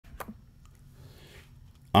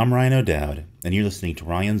I'm Ryan O'Dowd, and you're listening to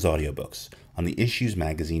Ryan's Audiobooks on the Issues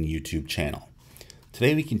Magazine YouTube channel.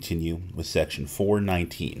 Today we continue with section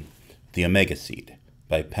 419, The Omega Seed,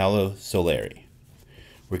 by Paolo Soleri.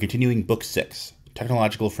 We're continuing Book 6,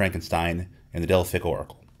 Technological Frankenstein and the Delphic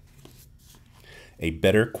Oracle. A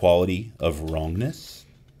better quality of wrongness?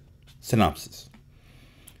 Synopsis.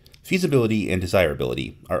 Feasibility and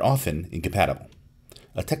desirability are often incompatible.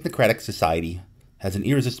 A technocratic society has an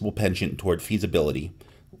irresistible penchant toward feasibility,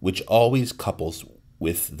 which always couples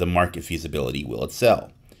with the market feasibility will it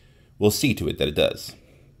sell. We'll see to it that it does.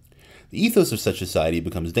 The ethos of such society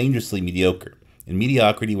becomes dangerously mediocre, and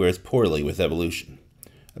mediocrity wears poorly with evolution.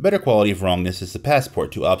 A better quality of wrongness is the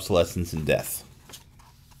passport to obsolescence and death.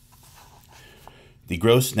 The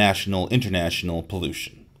gross national, international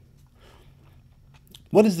pollution.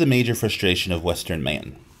 What is the major frustration of Western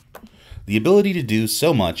man? The ability to do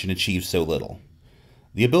so much and achieve so little.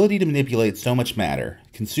 The ability to manipulate so much matter,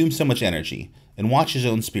 consume so much energy, and watch his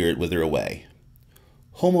own spirit wither away.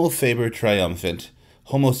 Homo faber triumphant,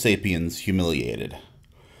 Homo sapiens humiliated.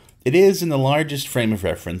 It is, in the largest frame of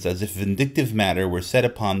reference, as if vindictive matter were set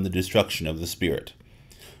upon the destruction of the spirit.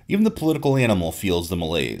 Even the political animal feels the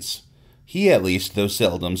malaise. He, at least, though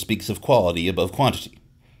seldom, speaks of quality above quantity.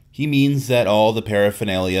 He means that all the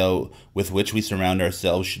paraphernalia with which we surround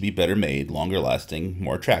ourselves should be better made, longer lasting,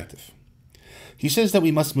 more attractive. He says that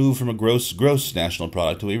we must move from a gross national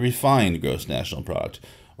product to a refined gross national product,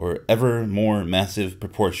 or ever more massive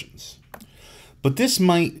proportions. But this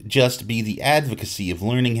might just be the advocacy of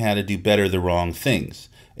learning how to do better the wrong things,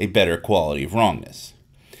 a better quality of wrongness.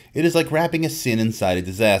 It is like wrapping a sin inside a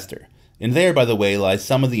disaster, and there, by the way, lies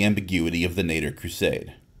some of the ambiguity of the Nader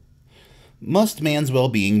crusade. Must man's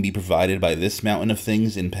well-being be provided by this mountain of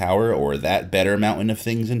things in power or that better mountain of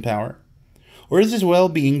things in power? Or is his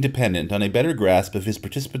well-being dependent on a better grasp of his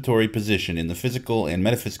participatory position in the physical and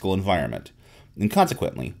metaphysical environment, and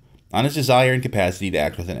consequently, on his desire and capacity to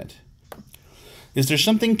act within it? Is there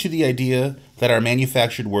something to the idea that our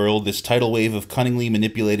manufactured world, this tidal wave of cunningly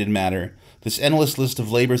manipulated matter, this endless list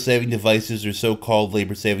of labor-saving devices or so-called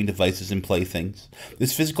labor-saving devices and playthings,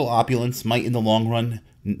 this physical opulence might in the long run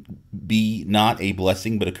be not a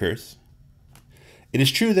blessing but a curse? It is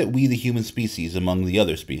true that we, the human species, among the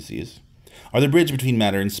other species, are the bridge between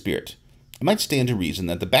matter and spirit. It might stand to reason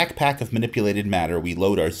that the backpack of manipulated matter we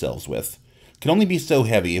load ourselves with can only be so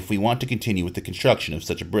heavy if we want to continue with the construction of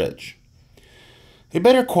such a bridge. A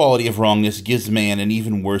better quality of wrongness gives man an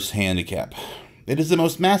even worse handicap. It is the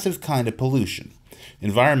most massive kind of pollution,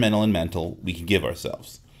 environmental and mental, we can give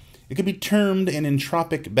ourselves. It could be termed an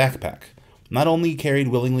entropic backpack, not only carried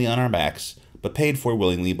willingly on our backs, but paid for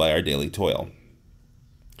willingly by our daily toil.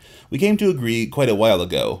 We came to agree quite a while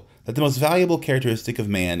ago that the most valuable characteristic of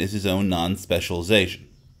man is his own non-specialization.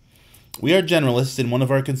 We are generalists, and one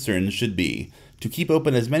of our concerns should be to keep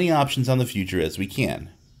open as many options on the future as we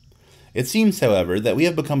can. It seems, however, that we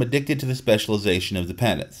have become addicted to the specialization of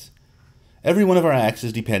dependence. Every one of our acts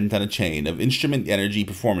is dependent on a chain of instrument energy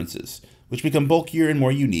performances, which become bulkier and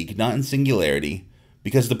more unique, not in singularity,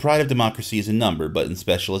 because the pride of democracy is in number, but in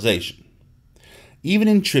specialization. Even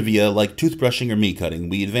in trivia like toothbrushing or meat-cutting,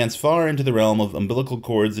 we advance far into the realm of umbilical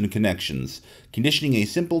cords and connections, conditioning a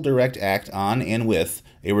simple direct act on and with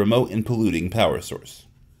a remote and polluting power source.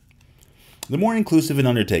 The more inclusive an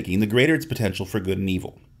undertaking, the greater its potential for good and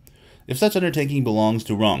evil. If such undertaking belongs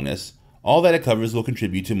to wrongness, all that it covers will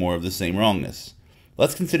contribute to more of the same wrongness.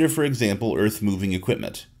 Let's consider, for example, earth-moving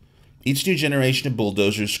equipment. Each new generation of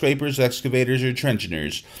bulldozers, scrapers, excavators, or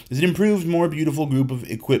trenchers is an improved, more beautiful group of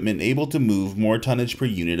equipment able to move more tonnage per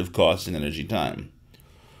unit of cost and energy time.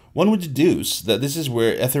 One would deduce that this is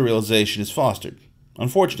where etherealization is fostered.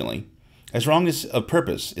 Unfortunately, as wrongness of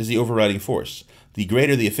purpose is the overriding force, the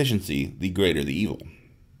greater the efficiency, the greater the evil.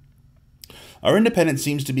 Our independence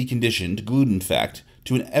seems to be conditioned, glued in fact,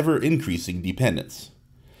 to an ever-increasing dependence.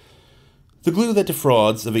 The glue that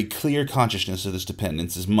defrauds of a clear consciousness of this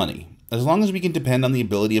dependence is money. As long as we can depend on the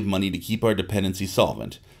ability of money to keep our dependency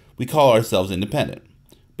solvent, we call ourselves independent.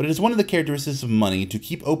 But it is one of the characteristics of money to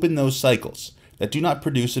keep open those cycles that do not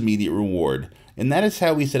produce immediate reward, and that is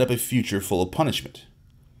how we set up a future full of punishment.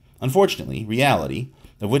 Unfortunately, reality,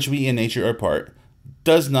 of which we in nature are part,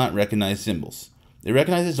 does not recognize symbols. It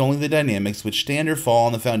recognizes only the dynamics which stand or fall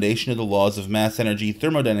on the foundation of the laws of mass energy,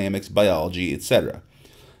 thermodynamics, biology, etc.,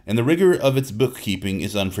 and the rigor of its bookkeeping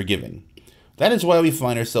is unforgiving. That is why we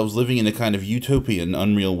find ourselves living in a kind of utopian,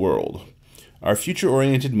 unreal world. Our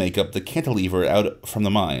future-oriented makeup, the cantilever out from the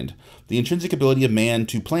mind, the intrinsic ability of man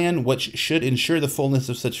to plan what should ensure the fullness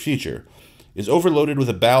of such future, is overloaded with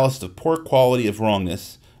a ballast of poor quality of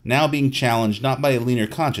wrongness, now being challenged not by a leaner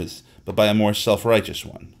conscience, but by a more self-righteous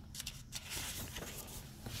one.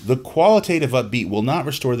 The qualitative upbeat will not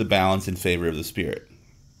restore the balance in favor of the spirit.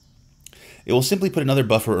 It will simply put another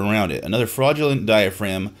buffer around it, another fraudulent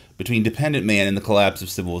diaphragm between dependent man and the collapse of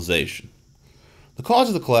civilization. The cause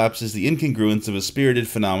of the collapse is the incongruence of a spirited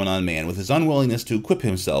phenomenon man with his unwillingness to equip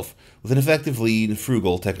himself with an effective, lean,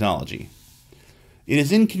 frugal technology. It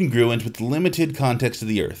is incongruent with the limited context of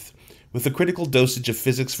the earth, with the critical dosage of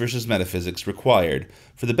physics versus metaphysics required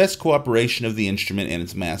for the best cooperation of the instrument and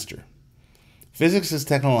its master. Physics is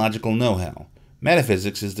technological know-how.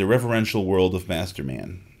 Metaphysics is the reverential world of master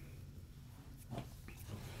man.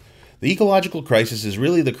 The ecological crisis is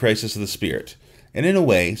really the crisis of the spirit, and in a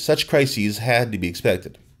way, such crises had to be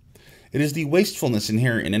expected. It is the wastefulness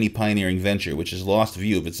inherent in any pioneering venture which has lost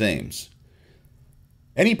view of its aims.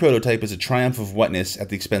 Any prototype is a triumph of whatness at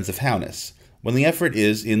the expense of howness, when the effort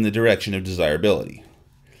is in the direction of desirability.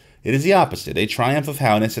 It is the opposite, a triumph of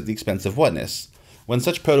howness at the expense of whatness, when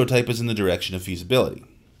such prototype is in the direction of feasibility.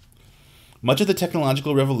 Much of the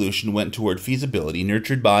technological revolution went toward feasibility,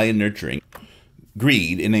 nurtured by and nurturing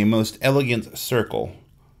greed in a most elegant circle,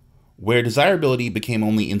 where desirability became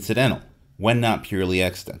only incidental, when not purely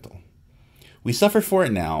accidental. We suffer for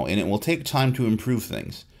it now, and it will take time to improve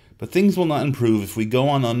things, but things will not improve if we go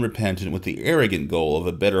on unrepentant with the arrogant goal of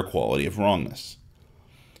a better quality of wrongness.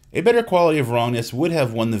 A better quality of wrongness would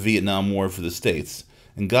have won the Vietnam War for the States,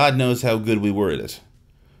 and God knows how good we were at it.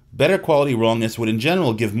 Better quality wrongness would in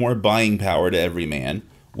general give more buying power to every man,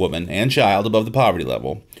 woman, and child above the poverty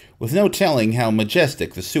level, with no telling how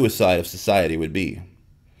majestic the suicide of society would be.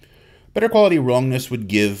 Better quality wrongness would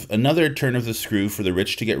give another turn of the screw for the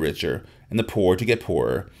rich to get richer and the poor to get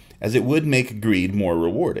poorer, as it would make greed more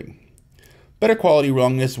rewarding. Better quality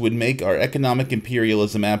wrongness would make our economic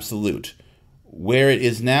imperialism absolute, where it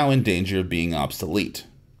is now in danger of being obsolete.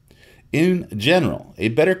 In general, a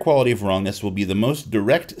better quality of wrongness will be the most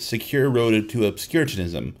direct, secure road to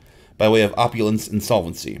obscurantism by way of opulence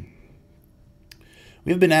insolvency.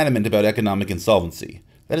 We have been adamant about economic insolvency.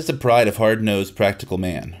 That is the pride of hard-nosed practical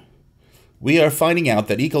man. We are finding out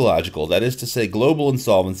that ecological, that is to say global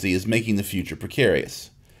insolvency, is making the future precarious.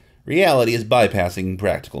 Reality is bypassing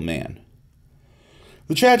practical man.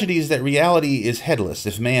 The tragedy is that reality is headless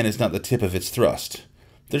if man is not the tip of its thrust.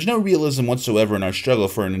 There's no realism whatsoever in our struggle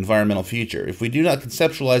for an environmental future if we do not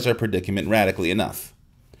conceptualize our predicament radically enough.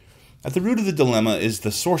 At the root of the dilemma is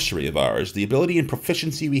the sorcery of ours, the ability and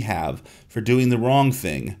proficiency we have for doing the wrong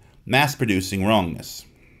thing, mass-producing wrongness.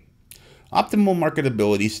 Optimal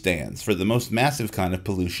marketability stands for the most massive kind of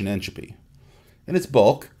pollution entropy. In its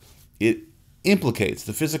bulk, it implicates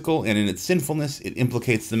the physical, and in its sinfulness, it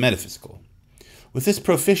implicates the metaphysical. With this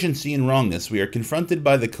proficiency in wrongness, we are confronted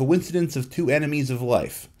by the coincidence of two enemies of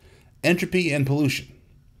life, entropy and pollution.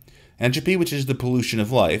 Entropy, which is the pollution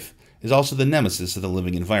of life, is also the nemesis of the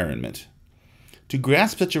living environment. To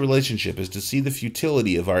grasp such a relationship is to see the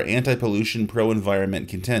futility of our anti-pollution, pro-environment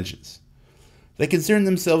contentions. They concern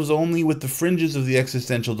themselves only with the fringes of the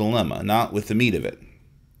existential dilemma, not with the meat of it.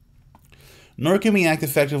 Nor can we act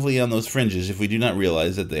effectively on those fringes if we do not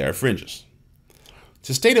realize that they are fringes.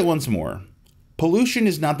 To state it once more, pollution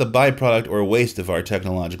is not the byproduct or waste of our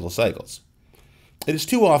technological cycles. It is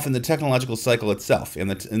too often the technological cycle itself and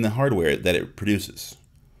the hardware that it produces.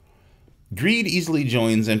 Greed easily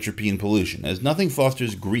joins entropy and pollution, as nothing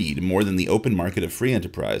fosters greed more than the open market of free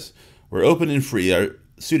enterprise, where open and free are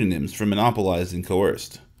pseudonyms for monopolized and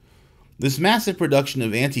coerced. This massive production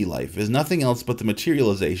of anti-life is nothing else but the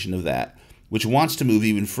materialization of that which wants to move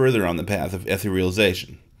even further on the path of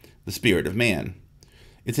etherealization, the spirit of man.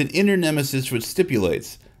 It's an inner nemesis which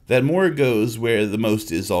stipulates that more goes where the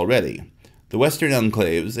most is already, the Western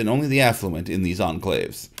enclaves, and only the affluent in these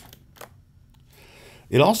enclaves.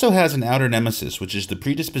 It also has an outer nemesis, which is the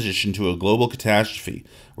predisposition to a global catastrophe,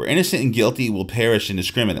 where innocent and guilty will perish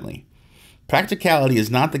indiscriminately. Practicality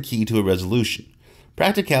is not the key to a resolution.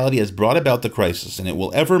 Practicality has brought about the crisis, and it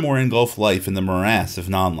will evermore engulf life in the morass of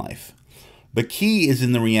non-life. The key is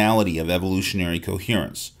in the reality of evolutionary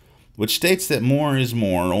coherence, which states that more is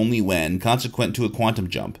more only when, consequent to a quantum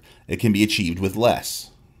jump, it can be achieved with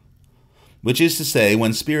less. Which is to say,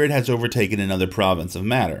 when spirit has overtaken another province of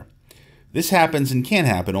matter. This happens and can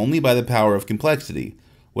happen only by the power of complexity,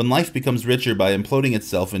 when life becomes richer by imploding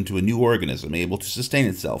itself into a new organism able to sustain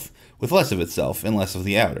itself with less of itself and less of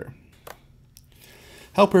the outer.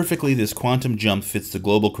 How perfectly this quantum jump fits the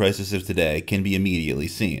global crisis of today can be immediately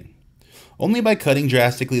seen. Only by cutting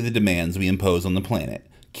drastically the demands we impose on the planet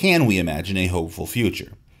can we imagine a hopeful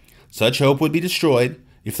future. Such hope would be destroyed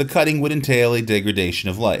if the cutting would entail a degradation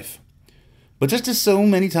of life. But just as so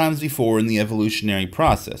many times before in the evolutionary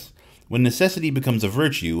process, When necessity becomes a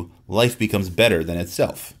virtue, life becomes better than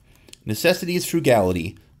itself. Necessity is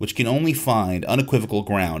frugality, which can only find unequivocal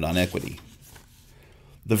ground on equity.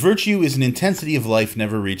 The virtue is an intensity of life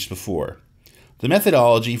never reached before. The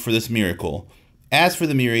methodology for this miracle, as for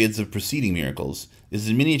the myriads of preceding miracles, is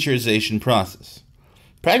the miniaturization process.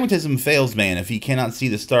 Pragmatism fails man if he cannot see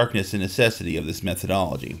the starkness and necessity of this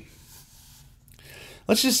methodology.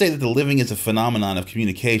 Let's just say that the living is a phenomenon of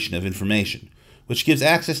communication of information, which gives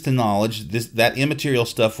access to knowledge, that immaterial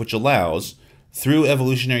stuff which allows, through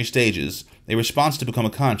evolutionary stages, a response to become a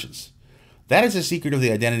conscience. That is the secret of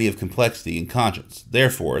the identity of complexity in conscience,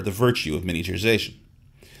 therefore the virtue of miniaturization.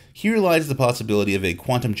 Here lies the possibility of a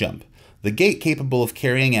quantum jump, the gate capable of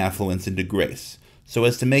carrying affluence into grace, so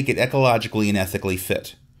as to make it ecologically and ethically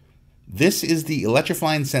fit. This is the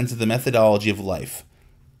electrifying sense of the methodology of life,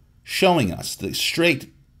 showing us the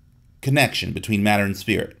straight connection between matter and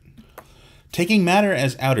spirit. Taking matter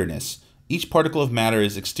as outerness, each particle of matter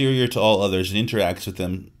is exterior to all others and interacts with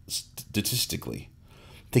them statistically.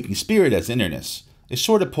 Taking spirit as innerness, a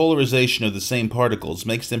sort of polarization of the same particles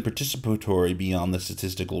makes them participatory beyond the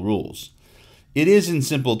statistical rules. It is, in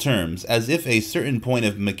simple terms, as if a certain point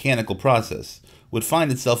of mechanical process would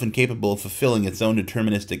find itself incapable of fulfilling its own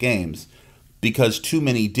deterministic aims because too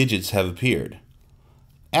many digits have appeared.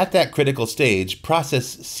 At that critical stage, process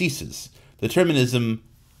ceases, determinism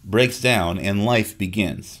breaks down, and life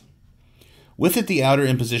begins. With it, the outer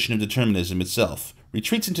imposition of determinism itself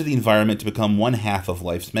retreats into the environment to become one half of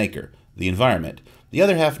life's maker, the environment, the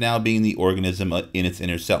other half now being the organism in its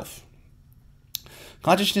inner self.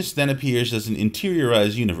 Consciousness then appears as an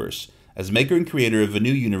interiorized universe, as maker and creator of a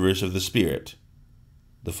new universe of the spirit.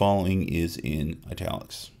 The following is in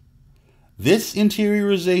italics. This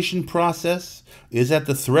interiorization process is at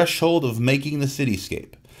the threshold of making the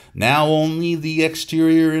cityscape. Now only the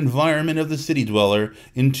exterior environment of the city dweller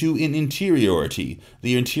into an interiority,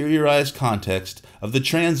 the interiorized context of the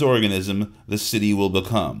transorganism the city will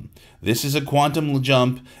become. This is a quantum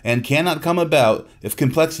jump and cannot come about if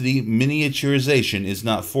complexity miniaturization is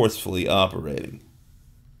not forcefully operating.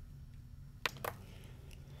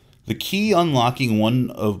 The key unlocking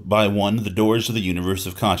one by one the doors of the universe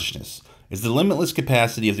of consciousness is the limitless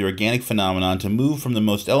capacity of the organic phenomenon to move from the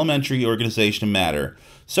most elementary organization of matter,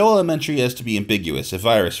 so elementary as to be ambiguous, a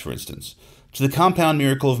virus for instance, to the compound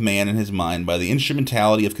miracle of man and his mind by the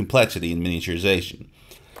instrumentality of complexity and miniaturization.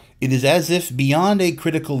 It is as if beyond a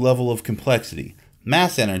critical level of complexity,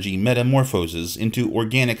 mass energy metamorphoses into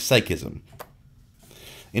organic psychism.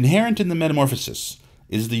 Inherent in the metamorphosis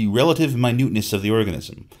is the relative minuteness of the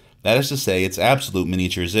organism, that is to say, its absolute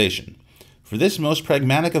miniaturization. For this most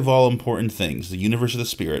pragmatic of all important things, the universe of the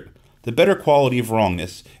spirit, the better quality of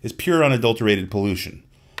wrongness is pure unadulterated pollution.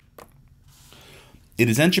 It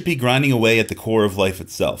is entropy grinding away at the core of life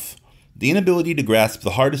itself. The inability to grasp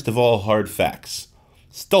the hardest of all hard facts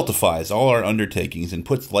stultifies all our undertakings and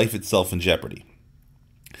puts life itself in jeopardy.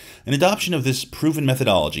 An adoption of this proven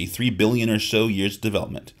methodology, 3 billion or so years of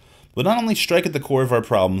development, would not only strike at the core of our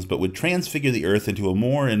problems, but would transfigure the earth into a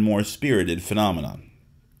more and more spirited phenomenon.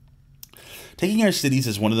 Taking our cities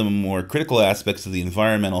as one of the more critical aspects of the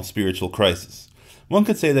environmental spiritual crisis, one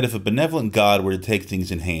could say that if a benevolent God were to take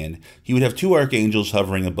things in hand, he would have 2 archangels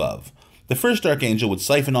hovering above. The first archangel would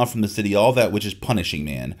siphon off from the city all that which is punishing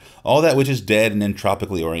man, all that which is dead and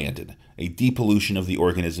entropically oriented, a depollution of the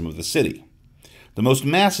organism of the city. The most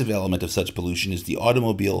massive element of such pollution is the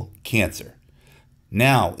automobile cancer,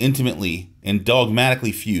 now intimately and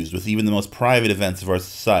dogmatically fused with even the most private events of our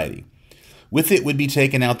society. With it would be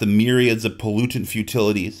taken out the myriads of pollutant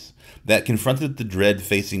futilities that, confronted with the dread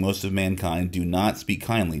facing most of mankind, do not speak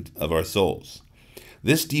kindly of our souls.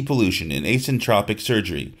 This depollution and acentropic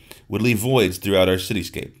surgery would leave voids throughout our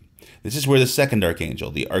cityscape. This is where the second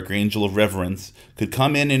archangel, the archangel of reverence, could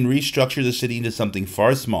come in and restructure the city into something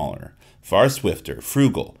far smaller, far swifter,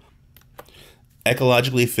 frugal,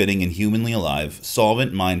 ecologically fitting and humanly alive,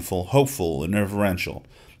 solvent, mindful, hopeful, and reverential,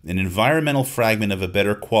 an environmental fragment of a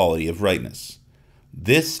better quality of rightness.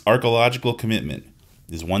 This arcological commitment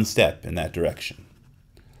is one step in that direction.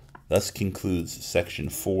 Thus concludes section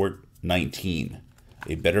 419,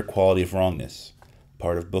 A Better Quality of Wrongness,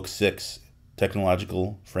 part of Book 6,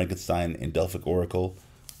 Technological Frankenstein and Delphic Oracle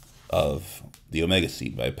of the Omega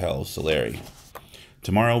Seed by Paolo Soleri.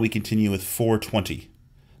 Tomorrow we continue with 420,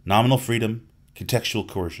 Nominal Freedom, Contextual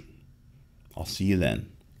Coercion. I'll see you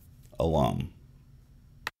then. Alam.